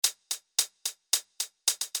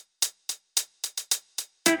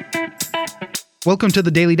Welcome to the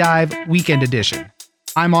Daily Dive Weekend Edition.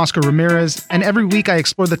 I'm Oscar Ramirez, and every week I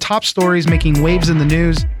explore the top stories making waves in the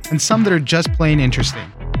news and some that are just plain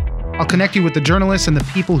interesting. I'll connect you with the journalists and the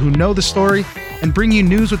people who know the story and bring you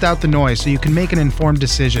news without the noise so you can make an informed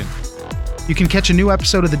decision. You can catch a new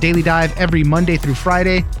episode of the Daily Dive every Monday through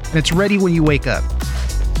Friday, and it's ready when you wake up.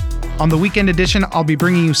 On the Weekend Edition, I'll be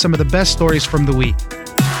bringing you some of the best stories from the week.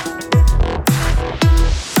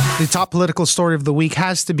 The top political story of the week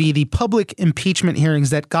has to be the public impeachment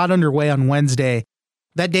hearings that got underway on Wednesday.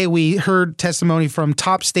 That day, we heard testimony from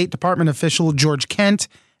top State Department official George Kent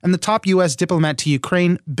and the top U.S. diplomat to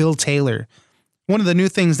Ukraine, Bill Taylor. One of the new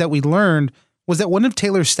things that we learned was that one of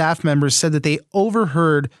Taylor's staff members said that they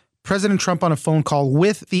overheard President Trump on a phone call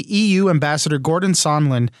with the EU ambassador Gordon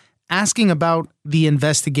Sondland asking about the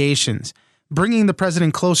investigations, bringing the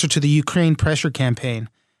president closer to the Ukraine pressure campaign.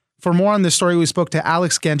 For more on this story, we spoke to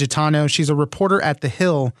Alex Gangitano. She's a reporter at The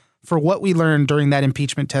Hill for what we learned during that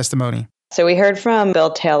impeachment testimony. So we heard from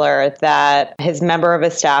Bill Taylor that his member of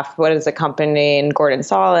his staff, what is accompanying Gordon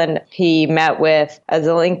Sondland, he met with a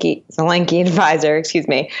Zelensky advisor,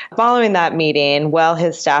 Following that meeting, while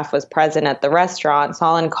his staff was present at the restaurant,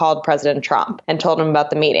 Sondland called President Trump and told him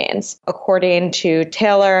about the meetings. According to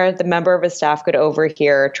Taylor, the member of his staff could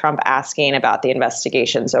overhear Trump asking about the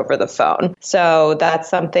investigations over the phone. So that's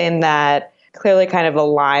something that clearly kind of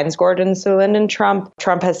aligns Gordon Sondland and Trump.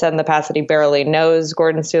 Trump has said in the past that he barely knows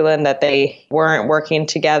Gordon Sondland, that they weren't working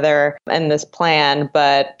together in this plan.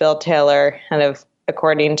 But Bill Taylor, kind of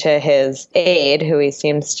according to his aide, who he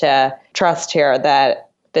seems to trust here, that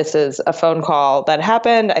this is a phone call that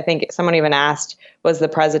happened. I think someone even asked, was the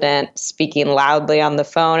president speaking loudly on the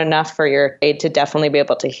phone enough for your aide to definitely be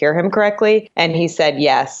able to hear him correctly? And he said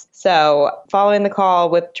yes. So following the call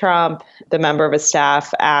with Trump, the member of his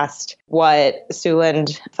staff asked what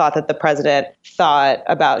Sondland thought that the president thought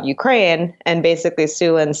about Ukraine. And basically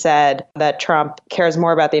Sondland said that Trump cares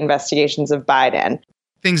more about the investigations of Biden.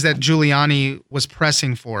 Things that Giuliani was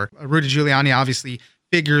pressing for. Rudy Giuliani obviously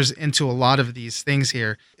figures into a lot of these things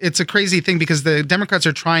here. It's a crazy thing because the Democrats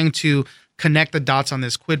are trying to connect the dots on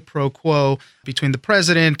this quid pro quo between the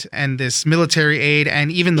president and this military aid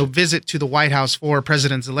and even the visit to the White House for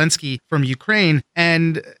President Zelensky from Ukraine.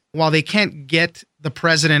 And while they can't get the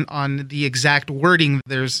president on the exact wording,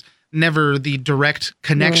 there's never the direct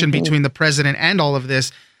connection between the president and all of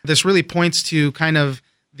this. This really points to kind of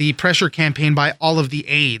the pressure campaign by all of the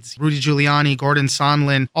aides, Rudy Giuliani, Gordon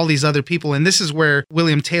Sondland, all these other people. And this is where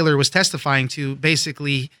William Taylor was testifying to,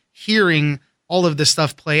 basically hearing all of this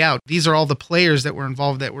stuff play out. These are all the players that were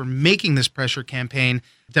involved that were making this pressure campaign,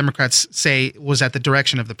 Democrats say was at the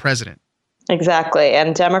direction of the president. Exactly.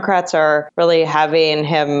 And Democrats are really having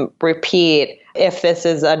him repeat if this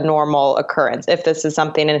is a normal occurrence, if this is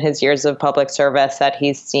something in his years of public service that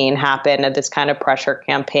he's seen happen, this kind of pressure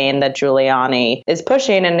campaign that Giuliani is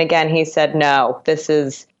pushing. And again, he said, no, this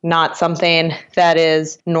is not something that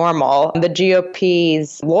is normal. The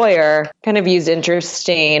GOP's lawyer kind of used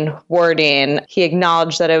interesting wording. He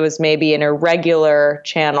acknowledged that it was maybe an irregular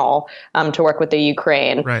channel to work with the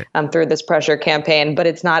Ukraine through this pressure campaign, but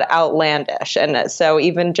it's not outlandish. And so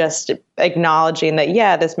even just acknowledging that,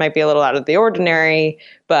 yeah, this might be a little out of the ordinary,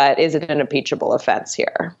 but is it an impeachable offense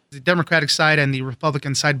here? The Democratic side and the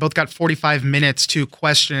Republican side both got 45 minutes to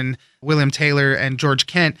question William Taylor and George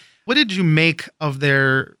Kent. What did you make of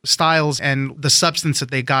their styles and the substance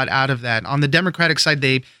that they got out of that? On the Democratic side,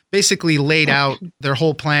 they basically laid out their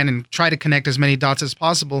whole plan and tried to connect as many dots as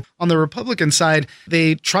possible. On the Republican side,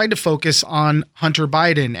 they tried to focus on Hunter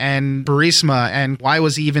Biden and Burisma and why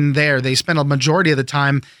was he even there. They spent a majority of the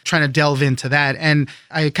time trying to delve into that. And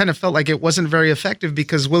I kind of felt like it wasn't very effective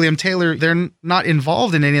because William Taylor, they're not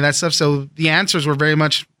involved in any of that stuff. So the answers were very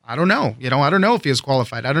much, I don't know. I don't know if he was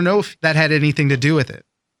qualified. I don't know if that had anything to do with it.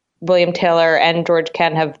 William Taylor and George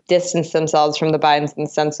Kent have distanced themselves from the Bidens in the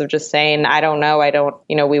sense of just saying, I don't know,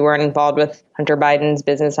 we weren't involved with Hunter Biden's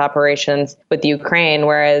business operations with Ukraine,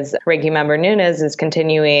 whereas Ranking Member Nunes is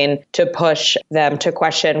continuing to push them to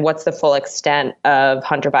question what's the full extent of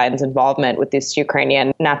Hunter Biden's involvement with this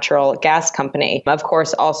Ukrainian natural gas company. Of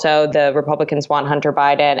course, also the Republicans want Hunter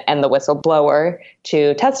Biden and the whistleblower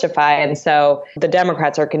to testify. And so the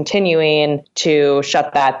Democrats are continuing to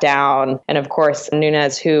shut that down. And of course,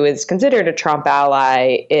 Nunes, who is considered a Trump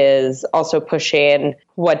ally, is also pushing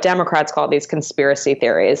what Democrats call these conspiracy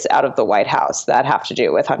theories out of the White House that have to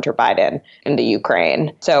do with Hunter Biden and the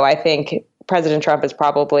Ukraine. So I think President Trump is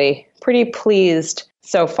probably pretty pleased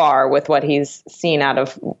so far with what he's seen out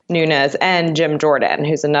of Nunes and Jim Jordan,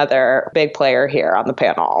 who's another big player here on the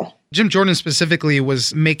panel. Jim Jordan specifically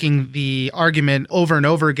was making the argument over and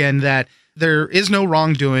over again that there is no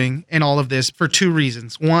wrongdoing in all of this for two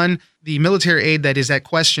reasons. One, the military aid that is at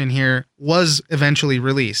question here was eventually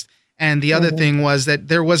released. And the other thing was that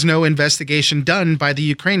there was no investigation done by the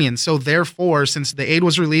Ukrainians. So therefore, since the aid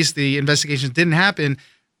was released, the investigations didn't happen,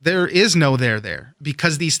 there is no there.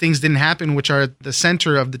 Because these things didn't happen, which are the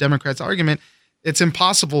center of the Democrats' argument, it's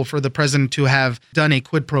impossible for the president to have done a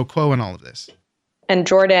quid pro quo in all of this. And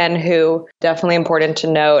Jordan, who definitely important to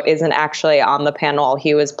note, isn't actually on the panel.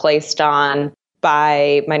 He was placed on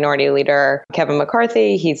by Minority Leader Kevin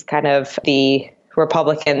McCarthy. He's kind of the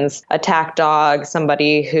Republicans' attack dog,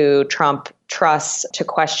 somebody who Trump trusts to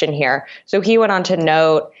question here. So he went on to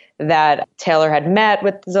note that Taylor had met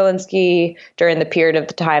with Zelensky during the period of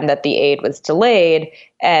the time that the aid was delayed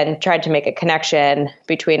and tried to make a connection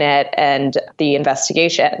between it and the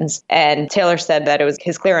investigations. And Taylor said that it was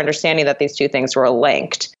his clear understanding that these two things were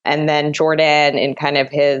linked. And then Jordan, in kind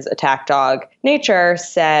of his attack dog nature,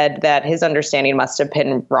 said that his understanding must have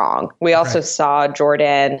been wrong. We also saw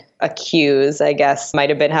Jordan accuse, I guess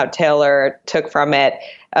might have been how Taylor took from it,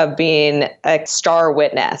 of being a star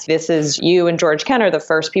witness. This is you and George Kent are the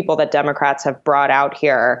first people that Democrats have brought out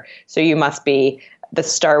here. So you must be the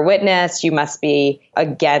star witness. You must be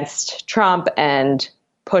against Trump and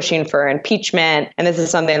pushing for impeachment. And this is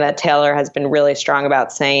something that Taylor has been really strong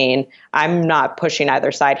about, saying, I'm not pushing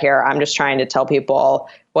either side here. I'm just trying to tell people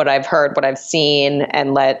what I've heard, what I've seen,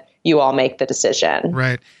 and let you all make the decision.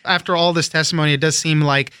 Right. After all this testimony, it does seem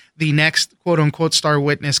like the next quote unquote star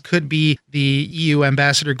witness could be the EU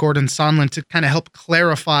ambassador Gordon Sondland to kind of help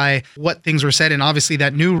clarify what things were said. And obviously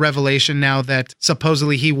that new revelation now that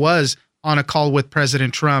supposedly he was on a call with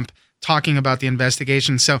President Trump talking about the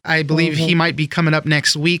investigation. So I believe he might be coming up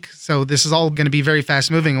next week. So this is all going to be very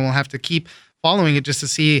fast moving, and we'll have to keep following it just to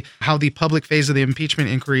see how the public phase of the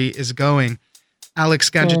impeachment inquiry is going.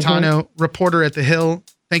 Alex Gangitano, reporter at The Hill,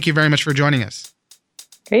 thank you very much for joining us.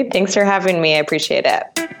 Great. Thanks for having me. I appreciate it.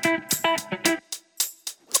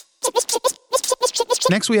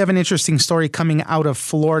 Next, we have an interesting story coming out of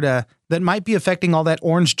Florida that might be affecting all that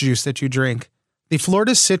orange juice that you drink. The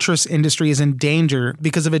Florida citrus industry is in danger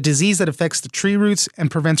because of a disease that affects the tree roots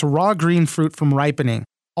and prevents raw green fruit from ripening,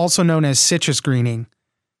 also known as citrus greening.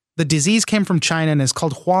 The disease came from China and is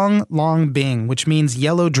called Huang Long Bing, which means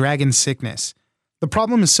yellow dragon sickness. The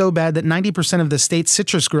problem is so bad that 90% of the state's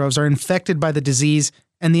citrus groves are infected by the disease,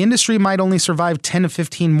 and the industry might only survive 10 to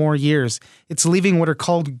 15 more years. It's leaving what are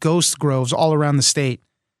called ghost groves all around the state.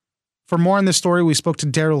 For more on this story, we spoke to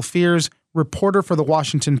Daryl Fears, reporter for The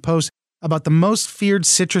Washington Post, about the most feared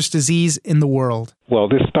citrus disease in the world. Well,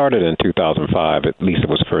 this started in 2005. At least it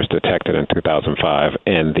was first detected in 2005.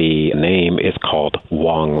 And the name is called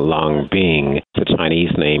Huang Long Bing. It's a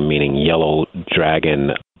Chinese name meaning yellow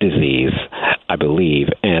dragon disease, I believe.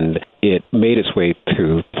 And it made its way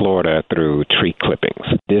to Florida through tree clippings.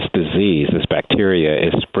 This disease, this bacteria,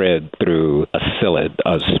 is spread through a psyllid,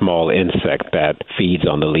 a small insect that feeds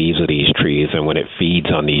on the leaves of these trees. And when it feeds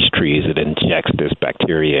on these trees, it injects this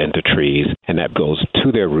bacteria into trees, and that goes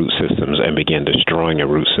to their root systems and begin destroying the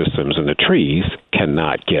root systems, and the trees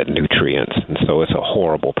cannot get nutrients. And so it's a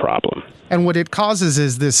horrible problem. And what it causes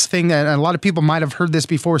is this thing that a lot of people might have heard this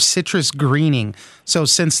before, citrus greening. So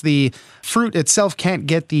since the fruit itself can't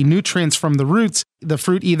get the nutrients from the roots, the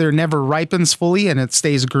fruit either never ripens fully and it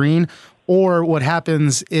stays green, or what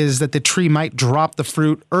happens is that the tree might drop the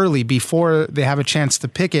fruit early before they have a chance to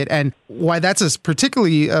pick it. And why that's a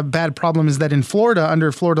particularly a bad problem is that in Florida,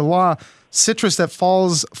 under Florida law, citrus that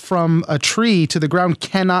falls from a tree to the ground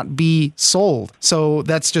cannot be sold. So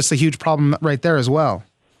that's just a huge problem right there as well.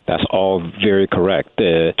 That's all very correct.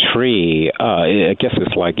 The tree, I guess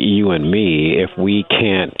it's like you and me. If we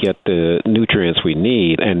can't get the nutrients we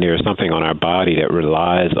need, and there's something on our body that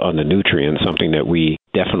relies on the nutrients, something that we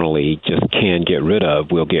definitely just can't get rid of,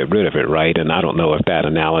 we'll get rid of it, right? And I don't know if that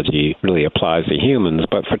analogy really applies to humans,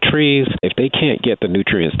 but for trees, if they can't get the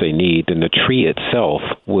nutrients they need, then the tree itself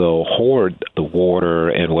will hoard the water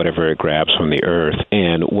and whatever it grabs from the earth,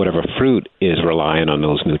 and whatever fruit is relying on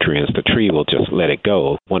those nutrients, the tree will just let it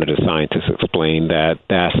go. One of the scientists explained that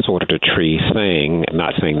that's sort of the tree saying,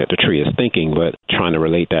 not saying that the tree is thinking, but trying to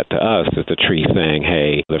relate that to us, is the tree saying,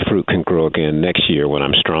 hey, the fruit can grow again next year when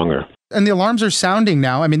I'm stronger. And the alarms are sounding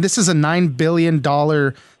now. I mean, this is a $9 billion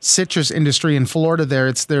citrus industry in Florida there.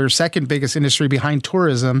 It's their second biggest industry behind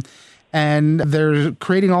tourism. And they're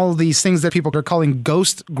creating all of these things that people are calling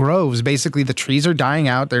ghost groves. Basically, the trees are dying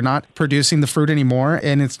out. They're not producing the fruit anymore,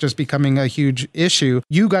 and it's just becoming a huge issue.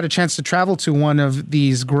 You got a chance to travel to one of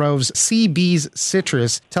these groves, CB's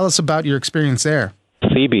Citrus. Tell us about your experience there.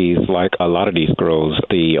 CBs, like a lot of these groves,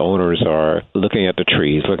 the owners are looking at the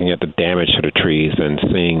trees, looking at the damage to the trees, and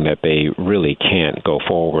seeing that they really can't go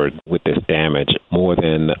forward with this damage. More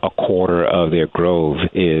than a quarter of their grove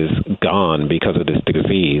is gone because of this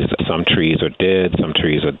disease. Some trees are dead, some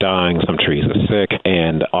trees are dying, some trees are sick,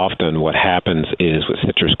 and often what happens is with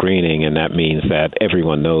citrus greening, and that means that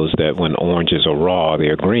everyone knows that when oranges are raw,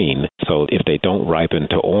 they're green. So if they don't ripen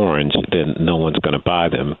to orange, then no one's going to buy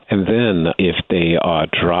them. And then if they are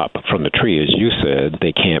dropped from the tree, as you said,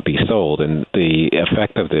 they can't be sold. And the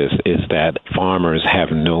effect of this is that farmers have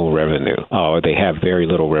no revenue, or they have very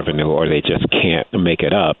little revenue, or they just can't make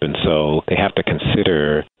it up. And so they have to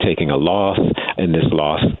consider taking a loss, and this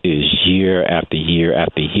loss is year after year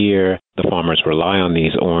after year. The farmers rely on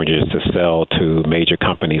these oranges to sell to major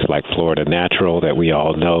companies like Florida Natural that we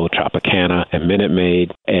all know, Tropicana and Minute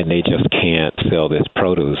Maid, and they just can't sell this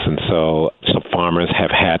produce. And so some farmers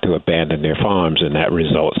have had to abandon their farms, and that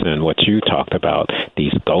results in what you talked about,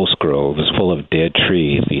 these ghost groves full of dead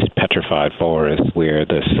trees, these petrified forests where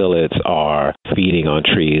the psyllids are feeding on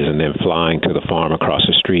trees and then flying to the farm across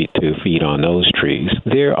the street to feed on those trees.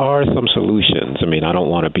 There are some solutions. I mean, I don't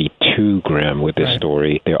want to be too grim with this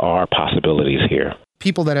story. There are possibilities here.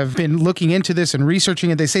 People that have been looking into this and researching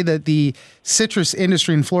it, they say that the citrus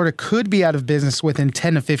industry in Florida could be out of business within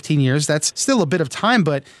 10 to 15 years. That's still a bit of time,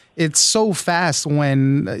 but it's so fast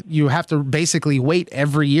when you have to basically wait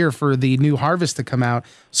every year for the new harvest to come out.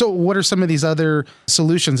 So what are some of these other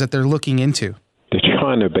solutions that they're looking into? They're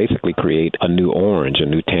trying to basically create a new orange, a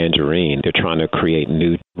new tangerine. They're trying to create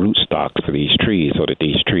new rootstocks for these trees so that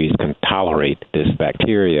these trees can tolerate this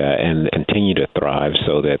bacteria and continue to thrive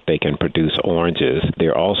so that they can produce oranges.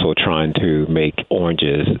 They're also trying to make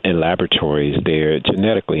oranges in laboratories. They're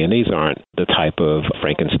genetically, and these aren't the type of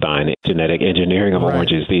Frankenstein genetic engineering of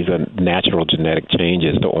oranges. These are natural genetic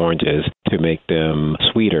changes to oranges to make them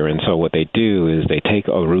sweeter. And so what they do is they take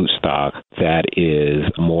a rootstock that is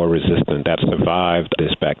more resistant, that survived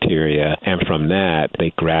this bacteria, and from that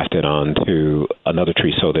they graft it onto another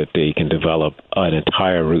tree so that they can develop an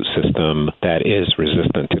entire root system that is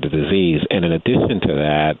resistant to the disease. And in addition to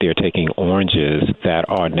that, they're taking oranges that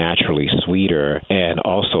are naturally sweeter and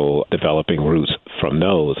also developing roots from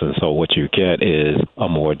those. And so what you get is a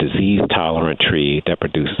more disease-tolerant tree that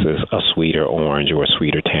produces a sweeter orange or a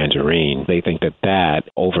sweeter tangerine. They think that that,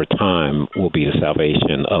 over time, will be the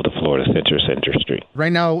salvation of the Florida citrus industry.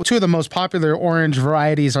 Right now, two of the most popular orange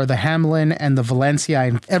varieties are the Hamlin and the Valencia,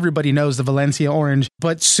 and everybody knows the Valencia orange.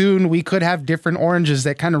 But soon we could have different oranges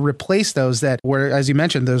that kind of replace those that where, as you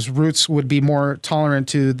mentioned, those roots would be more tolerant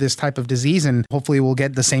to this type of disease, and hopefully we'll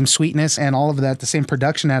get the same sweetness and all of that, the same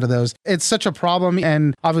production out of those. It's such a problem,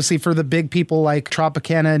 and obviously for the big people like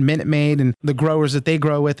Tropicana and Minute Maid and the growers that they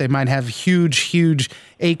grow with, they might have huge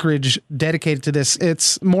acreage dedicated to this.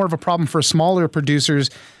 It's more of a problem for smaller producers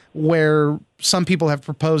where some people have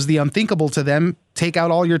proposed the unthinkable to them: take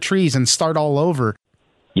out all your trees and start all over.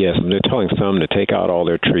 Yes, they're telling some to take out all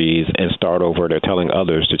their trees and start over. They're telling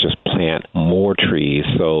others to just plant more trees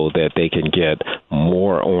so that they can get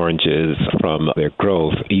more oranges from their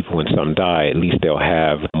growth. Even when some die, at least they'll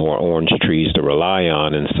have more orange trees to rely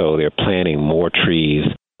on. And so they're planting more trees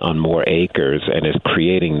on more acres, and is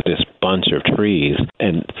creating this bunch of trees.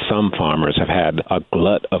 And some farmers have had a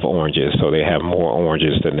glut of oranges, so they have more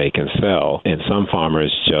oranges than they can sell. And some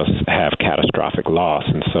farmers just have catastrophic loss.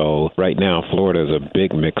 And so right now, Florida is a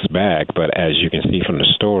big mixed bag. But as you can see from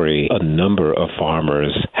the story, a number of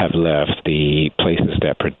farmers have left. The places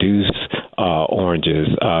that produce oranges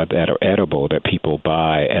that are edible, that people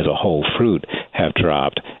buy as a whole fruit, have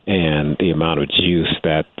dropped, and the amount of juice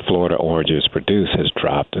that Florida oranges produce has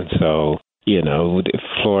dropped. And so, you know,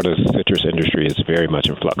 Florida's citrus industry is very much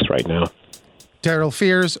in flux right now. Daryl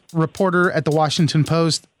Fears, reporter at the Washington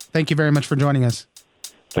Post, thank you very much for joining us.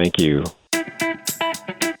 Thank you.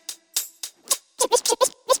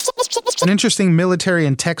 An interesting military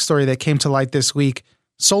and tech story that came to light this week.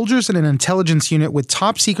 Soldiers in an intelligence unit with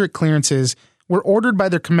top secret clearances were ordered by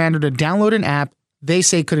their commander to download an app they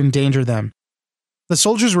say could endanger them. The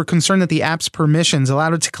soldiers were concerned that the app's permissions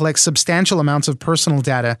allowed it to collect substantial amounts of personal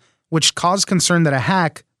data, which caused concern that a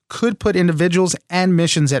hack could put individuals and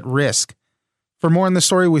missions at risk. For more on the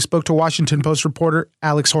story, we spoke to Washington Post reporter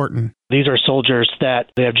Alex Horton. These are soldiers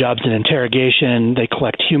that they have jobs in interrogation. They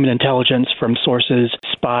collect human intelligence from sources,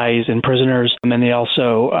 spies, and prisoners. And then they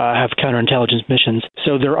also have counterintelligence missions.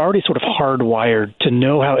 So they're already sort of hardwired to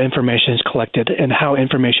know how information is collected and how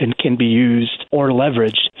information can be used or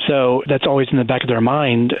leveraged. So that's always in the back of their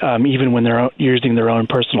mind, even when they're using their own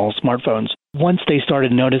personal smartphones. Once they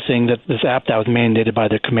started noticing that this app that was mandated by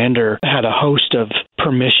their commander had a host of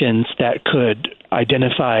permissions that could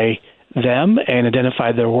identify them and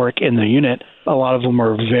identify their work in the unit. A lot of them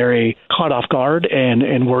were very caught off guard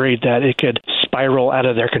and worried that it could spiral out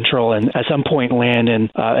of their control and at some point land in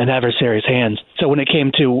an adversary's hands. So when it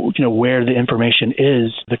came to where the information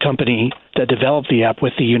is, the company that developed the app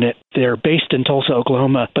with the unit, they're based in Tulsa,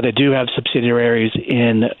 Oklahoma, but they do have subsidiaries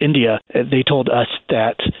in India. They told us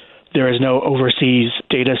that there is no overseas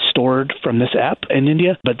data stored from this app in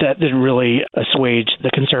India, but that didn't really assuage the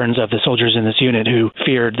concerns of the soldiers in this unit who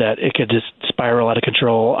feared that it could just spiral out of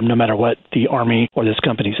control no matter what the Army or this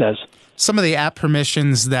company says. Some of the app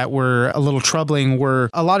permissions that were a little troubling were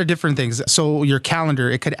a lot of different things. So your calendar,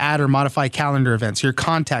 it could add or modify calendar events. Your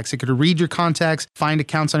contacts, it could read your contacts, find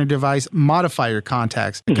accounts on your device, modify your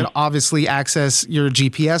contacts. It could obviously access your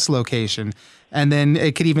GPS location. And then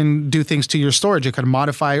it could even do things to your storage. It could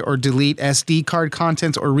modify or delete SD card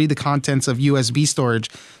contents or read the contents of USB storage.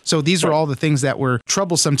 So these are all the things that were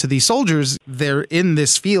troublesome to these soldiers. They're in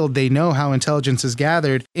this field. They know how intelligence is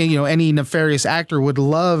gathered. And, any nefarious actor would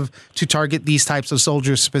love to target these types of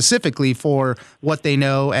soldiers specifically for what they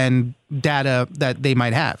know and data that they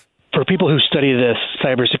might have. For people who study this,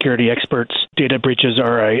 cybersecurity experts, data breaches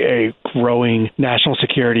are a growing national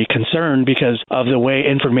security concern because of the way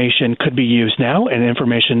information could be used now and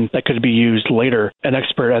information that could be used later. An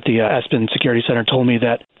expert at the Aspen Security Center told me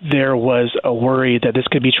that there was a worry that this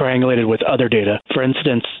could be triangulated with other data. For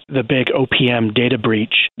instance, the big OPM data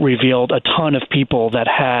breach revealed a ton of people that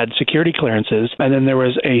had security clearances, and then there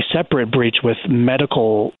was a separate breach with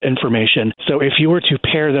medical information. So if you were to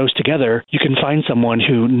pair those together, you can find someone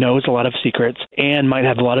who knows a lot of secrets and might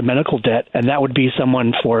have a lot of medical debt, and that would be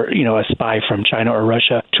someone for a spy from China or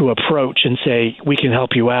Russia to approach and say, we can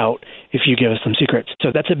help you out if you give us some secrets.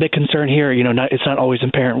 So that's a big concern here. It's not always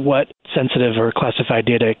apparent what sensitive or classified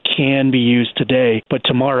data can be used today, but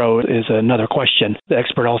tomorrow is another question. The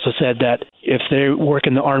expert also said that if they work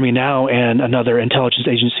in the Army now and another intelligence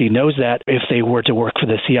agency knows that, if they were to work for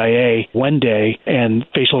the CIA one day and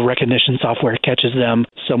facial recognition software catches them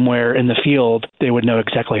somewhere in the field, they would know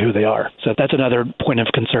exactly who they are. So that's another point of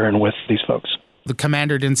concern with these folks. The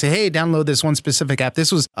commander didn't say, hey, download this one specific app.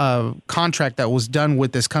 This was a contract that was done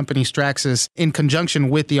with this company, Straxis, in conjunction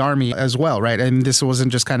with the Army as well, right? And this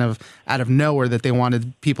wasn't just kind of out of nowhere that they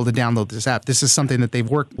wanted people to download this app. This is something that they've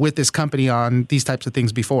worked with this company on these types of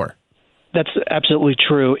things before. That's absolutely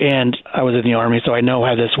true. And I was in the Army, so I know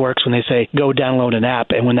how this works when they say, go download an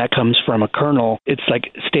app. And when that comes from a colonel, it's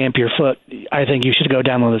like stamp your foot. I think you should go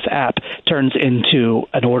download this app. Turns into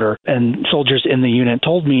an order. And soldiers in the unit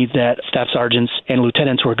told me that staff sergeants and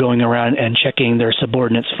lieutenants were going around and checking their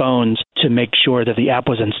subordinates' phones to make sure that the app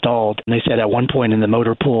was installed. And they said at one point in the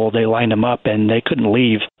motor pool, they lined them up and they couldn't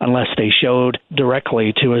leave unless they showed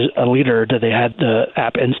directly to a leader that they had the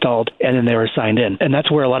app installed, and then they were signed in. And that's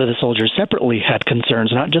where a lot of the soldiers separately had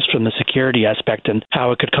concerns, not just from the security aspect and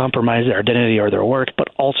how it could compromise their identity or their work, but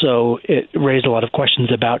also it raised a lot of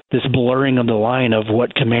questions about this blurring of the line of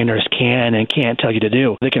what commanders can and can't tell you to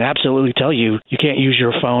do. They can absolutely tell you, you can't use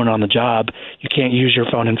your phone on the job, you can't use your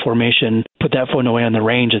phone in formation, put that phone away on the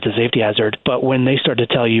range, it's a safety hazard. But when they start to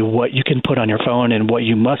tell you what you can put on your phone and what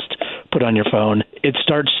you must put on your phone, it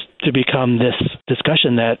starts to become this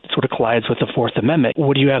discussion that sort of collides with the Fourth Amendment.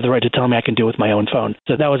 What do you have the right to tell me I can do with my own phone?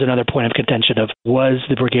 So that was another point of contention of, was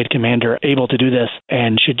the brigade commander able to do this,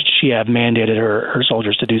 and should she have mandated her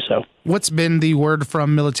soldiers to do so? What's been the word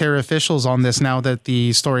from military officials on this now that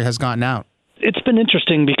the story has gotten out? It's been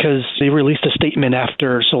interesting because they released a statement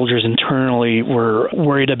after soldiers internally were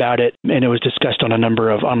worried about it, and it was discussed on a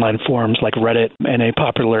number of online forums like Reddit and a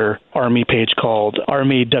popular Army page called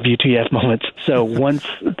Army WTF Moments. So once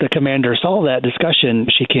the commander saw that discussion,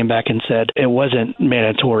 she came back and said it wasn't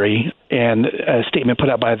mandatory, and a statement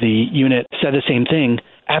put out by the unit said the same thing.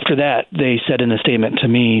 After that, they said in a statement to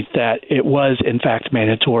me that it was, in fact,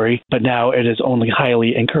 mandatory, but now it is only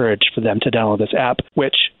highly encouraged for them to download this app,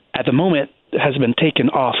 which at the moment has been taken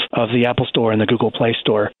off of the Apple Store and the Google Play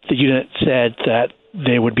Store. The unit said that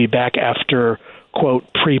they would be back after, quote,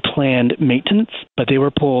 pre-planned maintenance, but they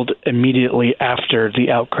were pulled immediately after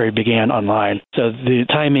the outcry began online. So the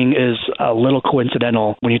timing is a little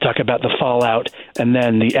coincidental when you talk about the fallout and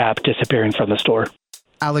then the app disappearing from the store.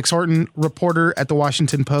 Alex Horton, reporter at The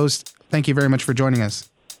Washington Post, thank you very much for joining us.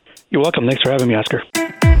 You're welcome. Thanks for having me, Oscar.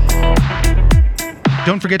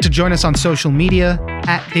 Don't forget to join us on social media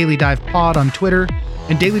at Daily Dive Pod on Twitter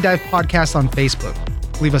and Daily Dive Podcast on Facebook.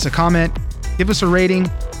 Leave us a comment, give us a rating,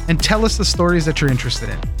 and tell us the stories that you're interested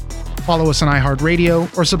in. Follow us on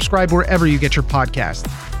iHeartRadio or subscribe wherever you get your podcast.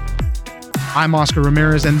 I'm Oscar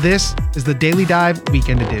Ramirez, and this is the Daily Dive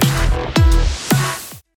Weekend Edition.